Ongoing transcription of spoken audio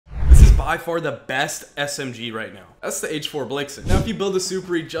by far the best SMG right now. That's the H4 BLIXEN. Now, if you build a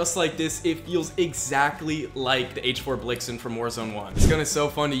SUPERI just like this, it feels exactly like the H4 BLIXEN from Warzone 1. It's gonna be so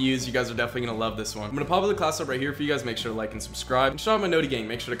fun to use. You guys are definitely gonna love this one. I'm gonna pop the class up right here for you guys. Make sure to like and subscribe. And shout out my Nadia gang.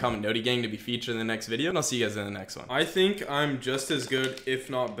 Make sure to comment Nadia gang to be featured in the next video. And I'll see you guys in the next one. I think I'm just as good, if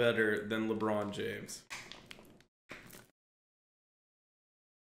not better, than LeBron James.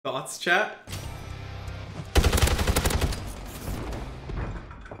 Thoughts, chat?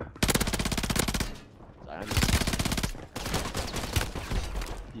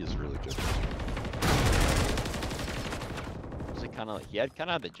 He is really good. Was it kind of like he had kind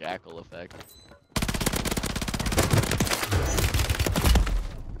of the jackal effect?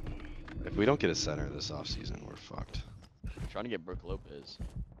 If we don't get a center this offseason, we're fucked. I'm trying to get Brook Lopez.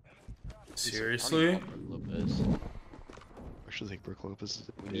 Seriously? Brook Lopez. I actually think Brook Lopez is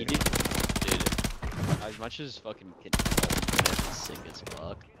We need it. Dude, as much as fucking kid sick as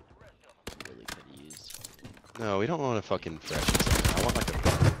fuck, really could use. No, we don't want a fucking fresh center. I want like a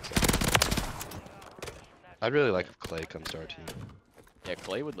center. I'd really like if Clay comes to our team. Yeah,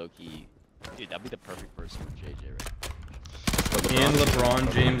 Clay would low-key. Dude, that'd be the perfect person for JJ, right? And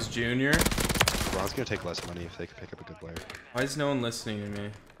LeBron James Jr. LeBron's gonna take less money if they can pick up a good player. Why is no one listening to me?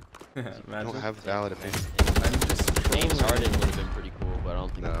 I don't have valid opinion. I'm just James Harden would have been pretty cool, but I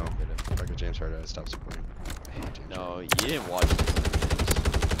don't think No, we could have. if I get James Harden, I'd stop supporting. I hate James No, Harden. you didn't watch James.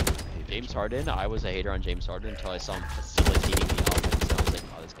 I hate James Harden, I was a hater on James Harden until I saw him facilitating the offense, and I was like,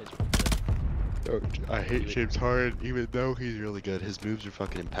 oh, this guy's really good. I hate James Harden, even though he's really good. His moves are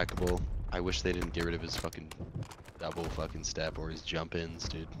fucking impeccable. I wish they didn't get rid of his fucking double fucking step or his jump ins,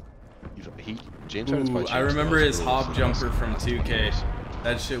 dude. James Harden's Ooh, probably I remember changed his the rules hop in the jumper last- from last 20 2K. years.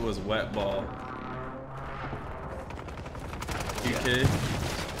 That shit was wet ball. 2K.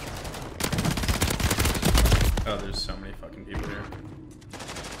 Oh, there's so many fucking people here.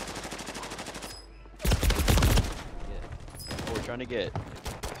 Yeah. Oh, we're trying to get.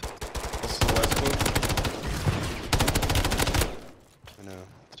 This is the West Coast. I know.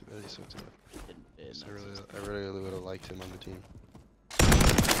 It's too bad he sucks up. I really would have liked him on the team.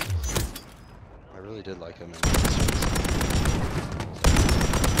 I really did like him.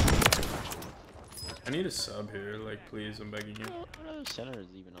 I need a sub here, like, please, I'm begging you. What other center is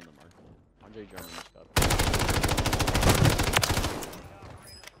even on the market? Andre Drummond just got.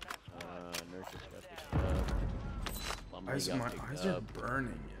 Nurkic got picked up. My eyes are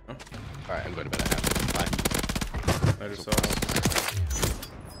burning, you know? Alright, I'm going to bed at half. Bye. Later, sauce.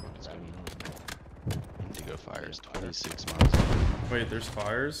 Indigo fires 26 miles. Wait, there's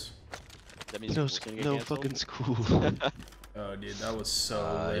fires? That means No, school's gonna get no canceled? fucking school. Oh, dude, that was so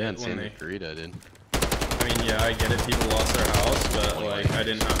lit yeah, and when Santa they... Clarita did. I mean, yeah, I get it, people lost their house, but, like, I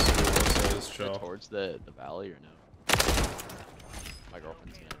didn't have school, so it was chill. Towards the valley or no? My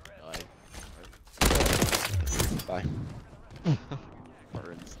girlfriend's gonna die. Bye.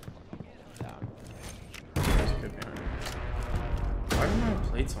 Burns down. Why don't I have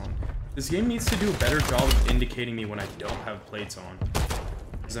plates on? This game needs to do a better job of indicating me when I don't have plates on.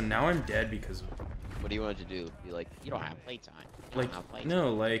 Because now I'm dead because of... What do you want it to do? Be like, you don't have plates on. Like,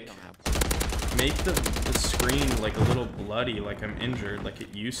 no, like, make the screen, like, a little bloody, like I'm injured, like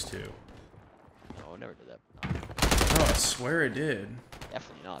it used to. No, I never did that. No, I swear it did.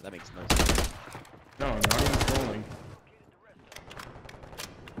 Definitely not. That makes no sense. No, I'm not even trolling.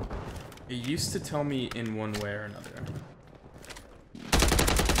 It used to tell me in one way or another. I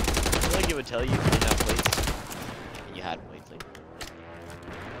feel like it would tell you if you didn't have plates. And you had plates, like.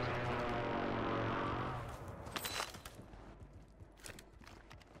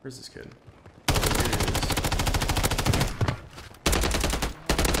 Where's this kid?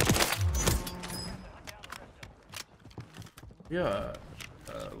 Yeah,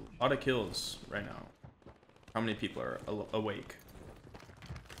 a lot of kills right now. How many people are awake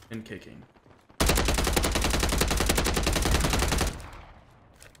and kicking?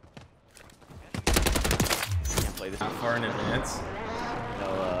 Can't play this. Not far in advance.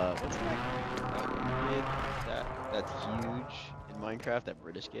 No, what's that? That's huge in Minecraft. That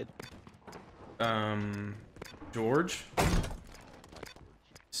British kid. George.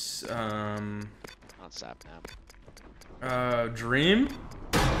 Not Sapnap. Dream.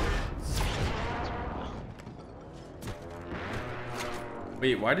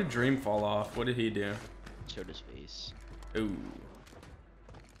 Wait, why did Dream fall off? What did he do? Showed his face. Ooh.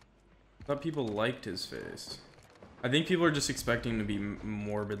 I thought people liked his face. I think people are just expecting him to be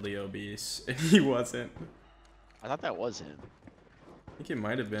morbidly obese, and he wasn't. I thought that was him. I think it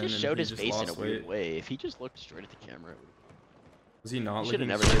might have been. He just showed his face in a lost weird weight. way. If he just looked straight at the camera, Was he not he should have looking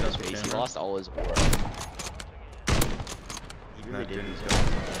never straight showed at his the face. He camera? lost all his aura. He really That did. didn't lose go.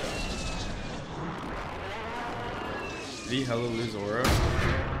 it. Did he hella lose aura?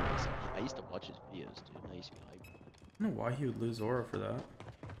 I used to watch his videos, dude. I used to be hyped. I don't know why he would lose aura for that.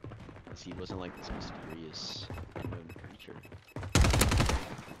 Because he wasn't like this mysterious unknown creature.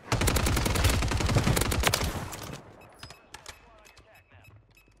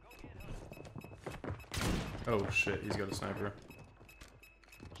 Oh shit, he's got a sniper.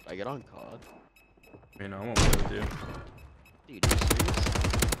 Should I get on COD? I mean, I won't play with you. Dude, are you serious?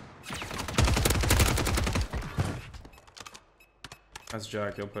 That's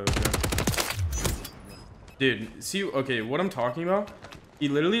Jack, he'll play with you. Dude, see, okay, what I'm talking about? He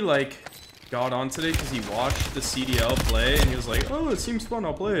literally, like, got on today because he watched the CDL play, and he was like, oh, it seems fun,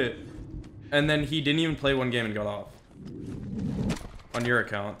 I'll play it. And then he didn't even play one game and got off. On your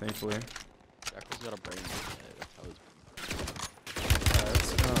account, thankfully. Jack was got a brain.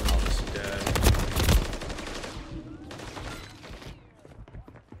 That's how That's almost dead.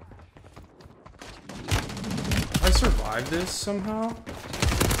 If I survive this somehow,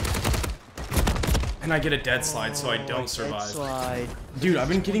 and I get a dead slide, so I don't survive. Slide. Dude, I've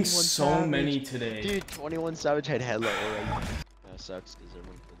been getting so Savage. many today. Dude, 21 Savage had headlock already. That sucks because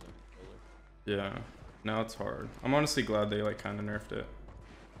everyone killed their controller. Yeah, now it's hard. I'm honestly glad they like kind of nerfed it.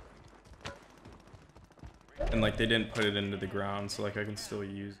 And like they didn't put it into the ground, so like I can still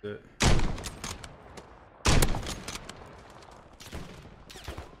use it.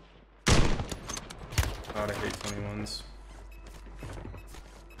 God, I hate 21s.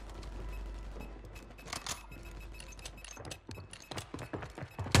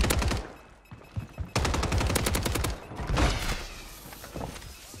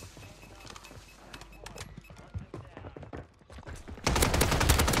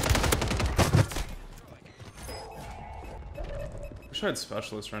 I had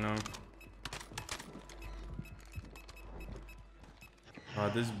specialist right now.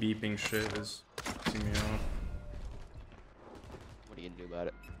 God, this beeping shit is pissing me off. What are you gonna do about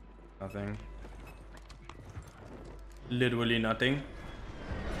it? Nothing. Literally nothing.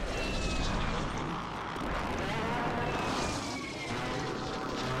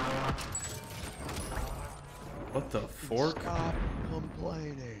 What the fork? Stop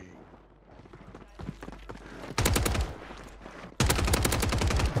complaining.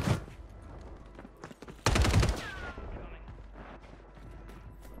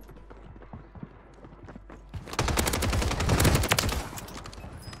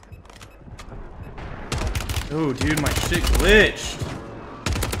 Oh, dude, my shit glitched.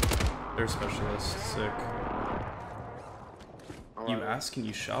 They're specialists. Sick. You ask and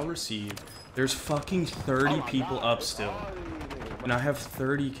you shall receive. There's fucking 30 people up still. And I have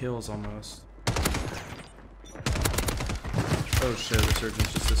 30 kills almost. Oh shit,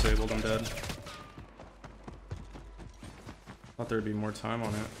 Resurgence just disabled. I'm dead. Thought there'd be more time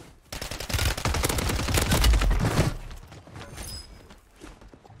on it.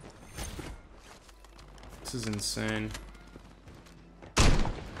 This is insane.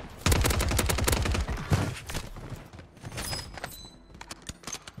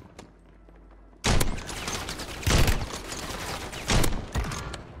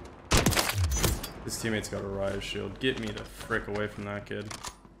 His teammate's got a riot shield. Get me the frick away from that kid.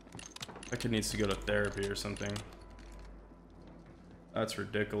 That kid needs to go to therapy or something. That's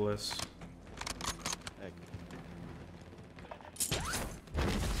ridiculous.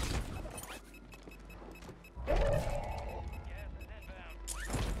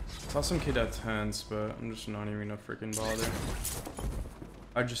 Saw some kid at 10s, but I'm just not even gonna freaking bother.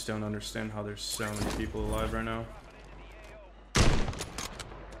 I just don't understand how there's so many people alive right now.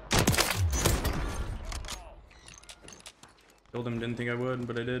 Killed him, didn't think I would,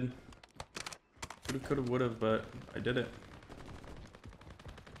 but I did. Could've, would've, but I did it.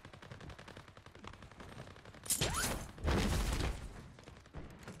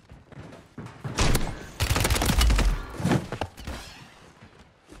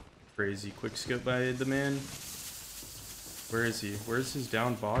 Crazy quick skip by the man. Where is he? Where's his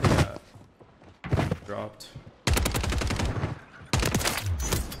down body at? Dropped.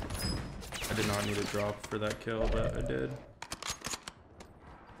 I did not need a drop for that kill, but I did.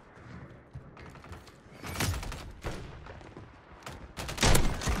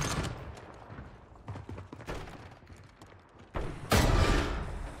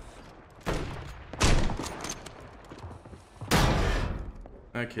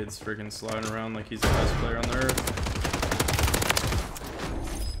 That kid's freaking sliding around like he's the best player on the earth.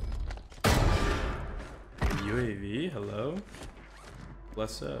 UAV, hello?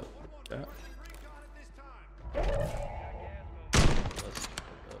 Bless up. Yeah.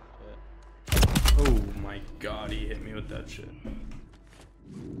 Oh my god, he hit me with that shit.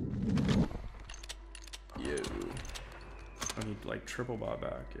 Yo. Oh, he like triple bot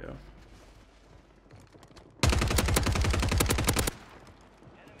back, yeah.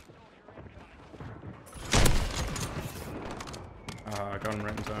 I got him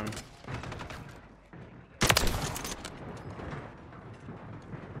right in time.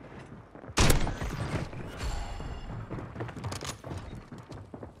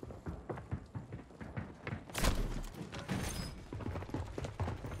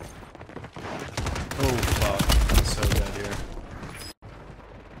 Oh fuck, I'm so dead here.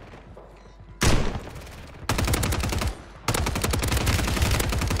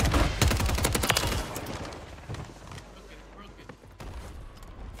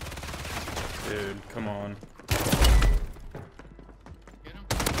 Dude, come on.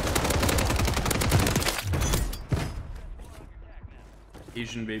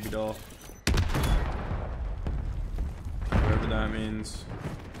 Asian baby doll. Whatever that means.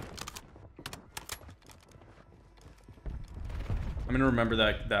 I'm gonna remember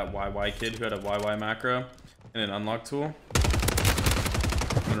that YY kid who had a YY macro and an unlock tool.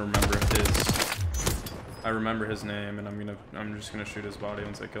 I'm gonna remember his. I remember his name, and I'm just gonna shoot his body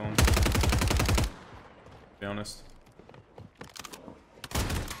once I kill him. To be honest.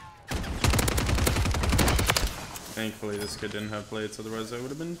 Thankfully, this kid didn't have plates, otherwise I would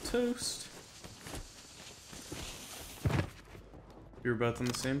have been toast. We were both on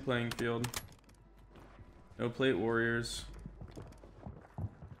the same playing field. No plate warriors.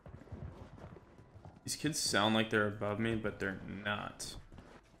 These kids sound like they're above me, but they're not.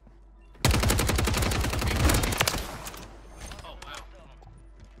 Oh, wow.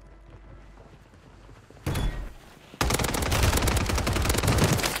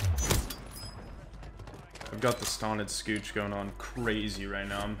 I've got the stunted scooch going on crazy right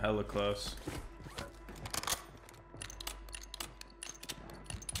now. I'm hella close.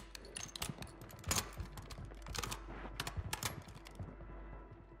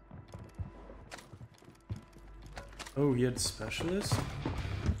 Oh, he had specialist?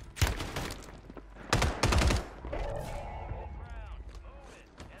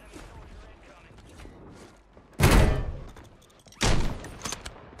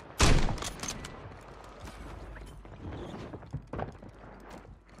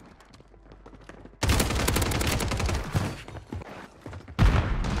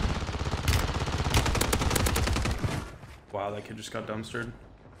 Wow, that kid just got dumpstered.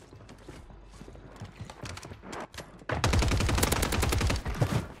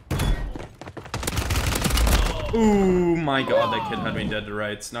 Ooh, my god, that kid had me dead to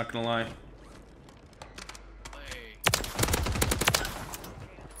rights, not gonna lie.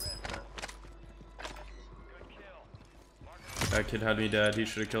 That kid had me dead, he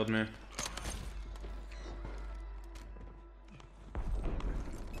should have killed me.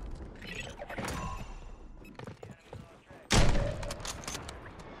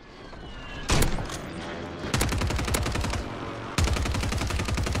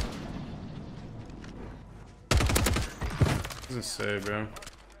 What does it say, bro?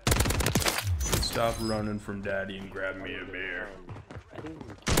 Stop running from daddy and grab me a beer.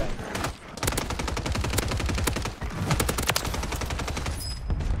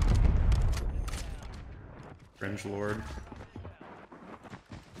 Fringe Lord.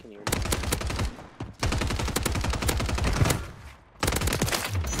 Can you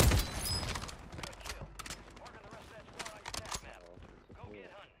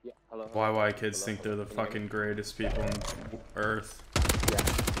Yeah, hello. YY kids think they're the fucking greatest people on earth. Yeah.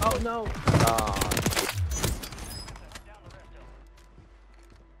 Oh no!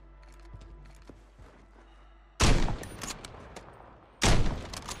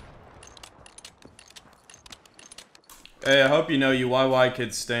 Hey, I hope you know you YY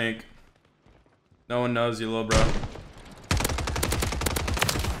kids stink. No one knows you, little bro.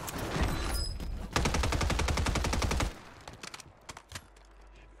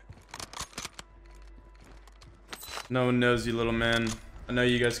 No one knows you, little man. I know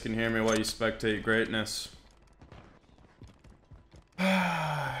you guys can hear me while you spectate greatness.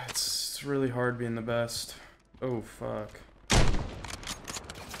 It's really hard being the best. Oh, fuck.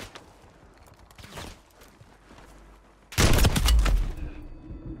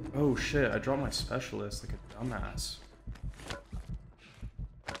 Oh shit, I dropped my specialist like a dumbass.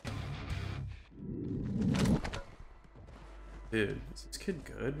 Dude, is this kid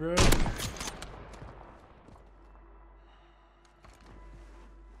good, bro?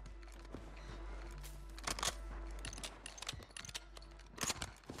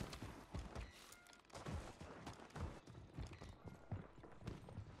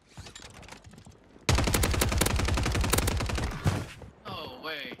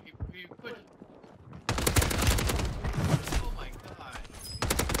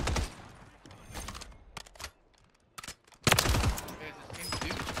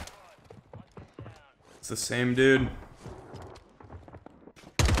 the same dude.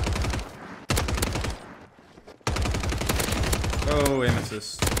 Oh, aim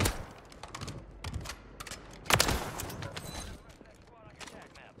assist.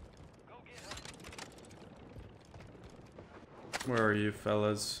 Where are you,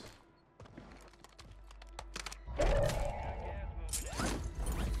 fellas?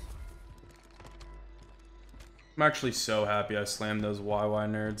 I'm actually so happy I slammed those YY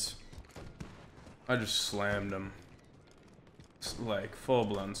nerds. I just slammed them. Like,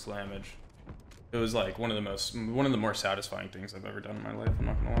 full-blown slammage. It was like one of the more satisfying things I've ever done in my life, I'm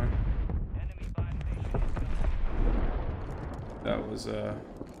not gonna lie. That was a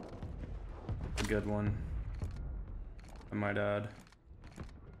good one, I might add.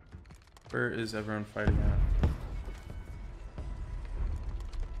 Where is everyone fighting at?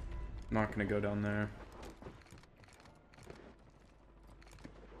 I'm not gonna go down there.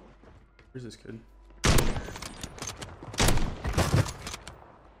 Where's this kid?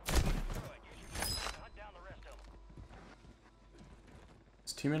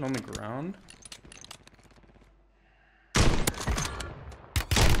 Is teammate on the ground?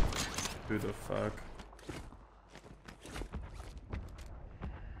 Who the fuck?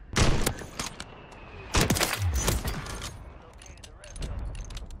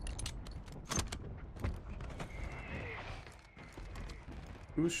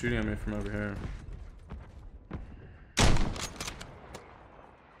 Who's shooting at me from over here?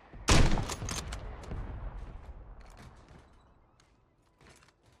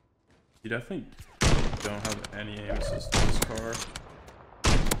 You definitely don't have any aim assist in this car.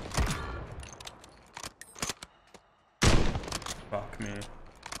 Fuck me.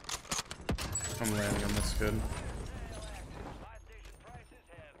 I'm landing on this kid.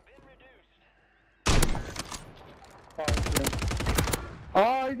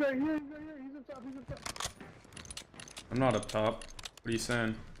 Oh, he's right here, he's up top, I'm not up top. What are you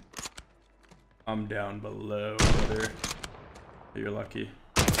saying? I'm down below, brother. You're lucky.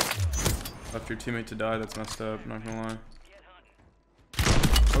 Left your teammate to die, that's messed up, not gonna lie.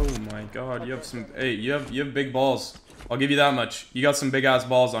 Oh my god, you have some, hey, you have big balls. I'll give you that much. You got some big ass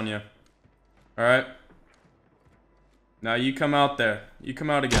balls on you. Alright? Now you come out there. You come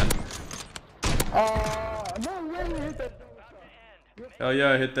out again. No way you hit that. Hell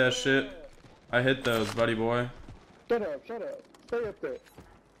yeah, I hit that shit. I hit those, buddy boy. Shut up. Stay up there.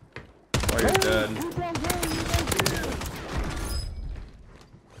 Oh, you're dead.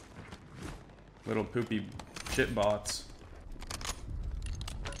 Little poopy shit bots.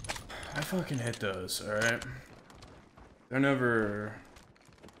 I fucking hit those, alright? Don't ever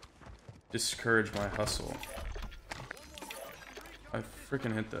discourage my hustle. I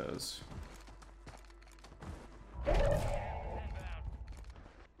freaking hit those.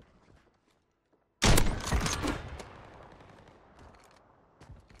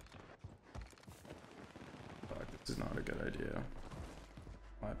 Fuck, this is not a good idea.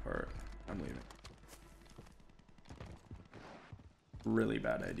 My part. I'm leaving. Really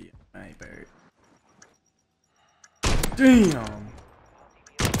bad idea. My part. Damn!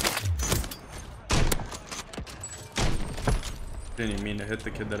 Didn't even mean to hit the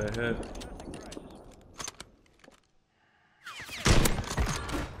kid that I hit.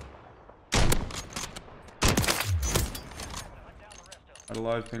 Had a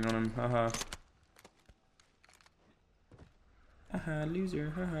live ping on him, haha. Haha,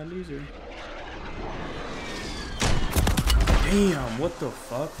 loser, haha, loser. Damn, what the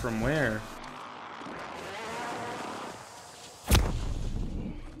fuck? From where?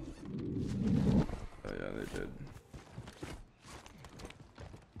 Oh yeah, they did.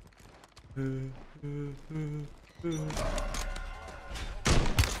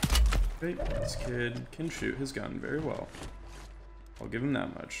 Hey, this kid can shoot his gun very well. I'll give him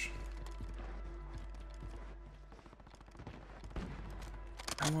that much.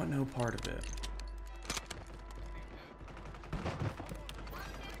 I want no part of it.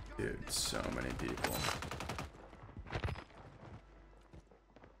 Dude, so many people.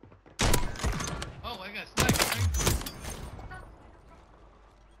 Oh, I got sniped.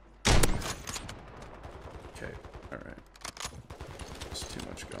 Okay, alright. There's too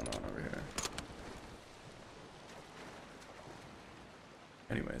much going on over here.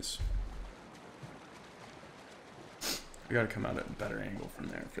 Anyways. We gotta come out at a better angle from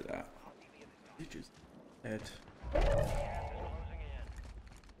there for that. You just hit.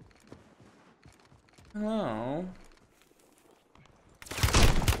 Hello?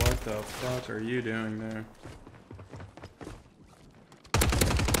 What the fuck are you doing there?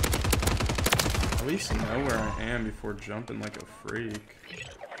 At least know where I am before jumping like a freak.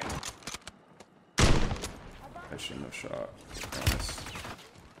 I shouldn't have shot. Promise.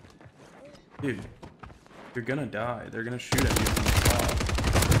 Dude, you're gonna die. They're gonna shoot at you from the top.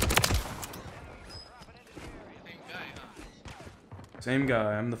 Same guy, huh? Same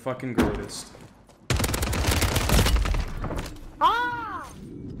guy. I'm the fucking greatest.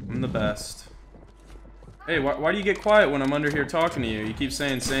 I'm the best. Hey, why do you get quiet when I'm under here talking to you? You keep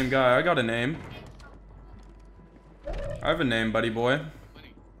saying same guy. I got a name. I have a name, buddy boy.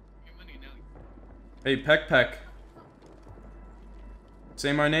 Money. Give money, Nelly. Hey, Peck Peck.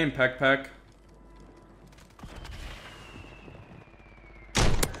 Say my name, Peck Peck.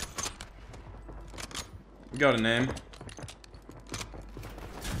 We got a name.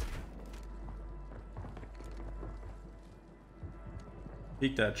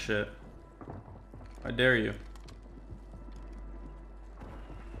 Peek that shit. I dare you.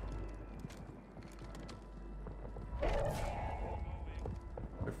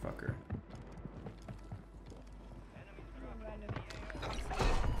 Motherfucker.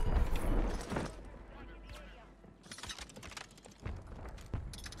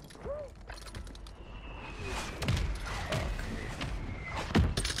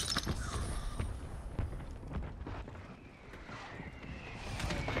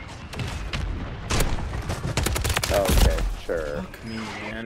 Okay, sure. Fuck me, man.